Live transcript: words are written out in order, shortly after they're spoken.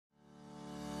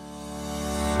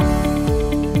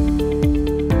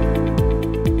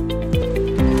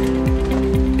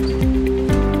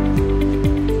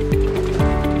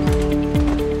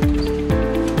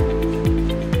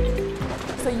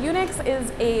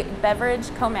a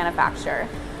beverage co-manufacturer,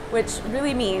 which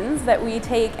really means that we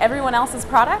take everyone else's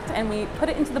product and we put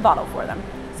it into the bottle for them.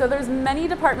 So there's many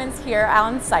departments here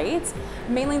on site.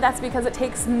 Mainly that's because it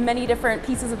takes many different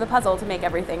pieces of the puzzle to make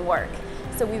everything work.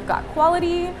 So we've got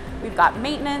quality, we've got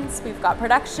maintenance, we've got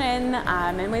production,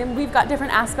 and we've got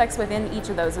different aspects within each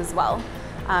of those as well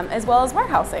as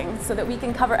warehousing, so that we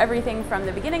can cover everything from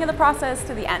the beginning of the process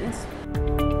to the end.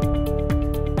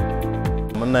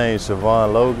 My name is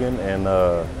Siobhan Logan, and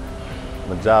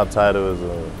my job title is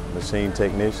a machine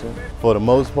technician. For the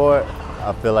most part,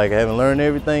 I feel like I haven't learned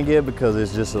everything yet because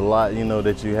it's just a lot,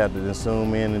 that you have to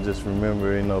consume in and just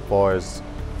remember, as far as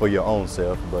for your own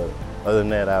self. But other than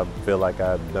that, I feel like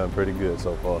I've done pretty good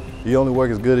so far. You only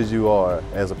work as good as you are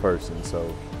as a person. So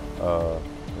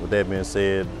with that being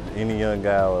said, any young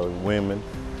guy or women,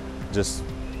 just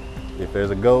if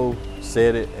there's a goal,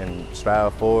 set it and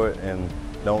strive for it, and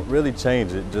don't really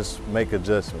change it, just make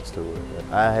adjustments to it.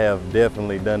 I have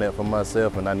definitely done that for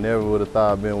myself, and I never would have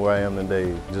thought I'd been where I am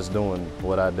today just doing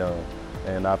what I've done.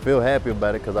 And I feel happy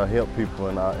about it because I help people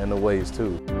in the ways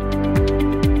too.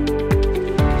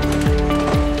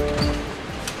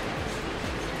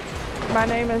 My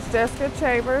name is Jessica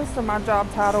Chambers, and my job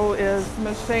title is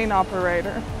machine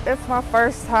operator. It's my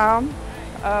first time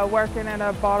working in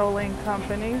a bottling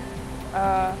company.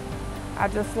 I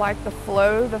just like the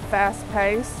flow, the fast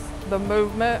pace, the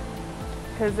movement,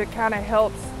 because it kind of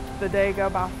helps the day go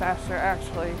by faster,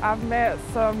 actually. I've met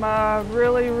some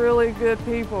really, really good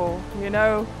people,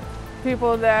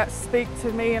 people that speak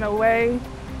to me in a way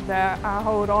that I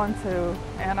hold on to,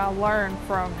 and I learn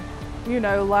from,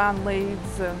 line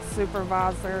leads and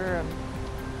supervisor and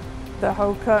the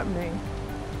whole company.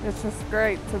 It's just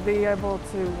great to be able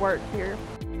to work here.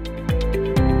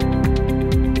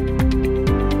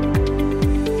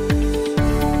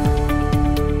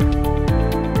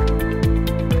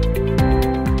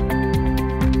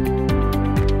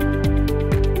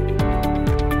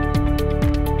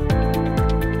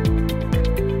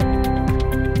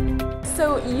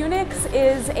 So Unix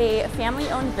is a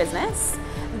family-owned business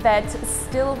that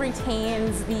still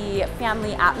retains the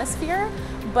family atmosphere,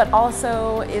 but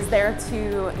also is there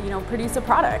to produce a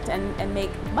product and make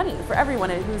money for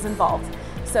everyone who's involved.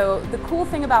 So the cool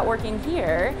thing about working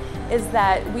here is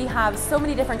that we have so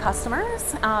many different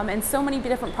customers and so many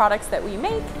different products that we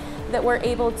make that we're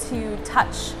able to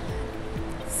touch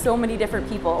so many different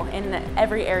people in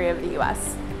every area of the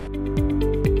US.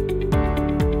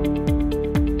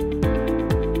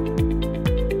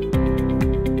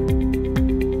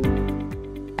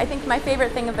 I think my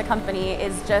favorite thing of the company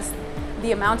is just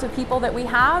the amount of people that we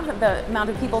have, the amount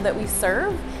of people that we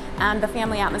serve, and the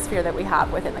family atmosphere that we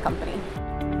have within the company.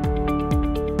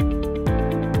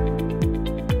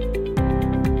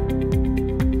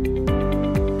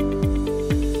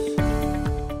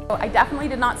 I definitely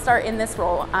did not start in this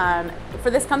role. For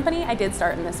this company, I did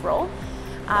start in this role.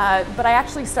 But I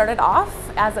actually started off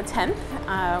as a temp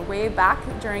way back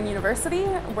during university,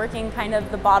 working kind of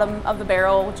the bottom of the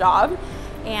barrel job.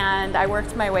 And I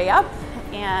worked my way up,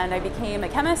 and I became a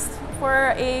chemist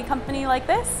for a company like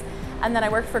this. And then I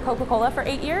worked for Coca-Cola for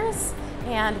 8 years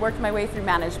and worked my way through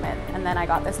management. And then I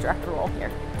got this director role here.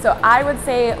 So I would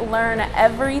say learn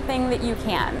everything that you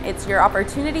can. It's your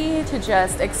opportunity to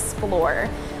just explore.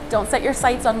 Don't set your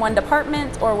sights on one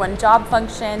department or one job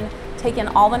function. Take in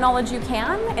all the knowledge you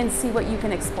can and see what you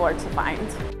can explore to find.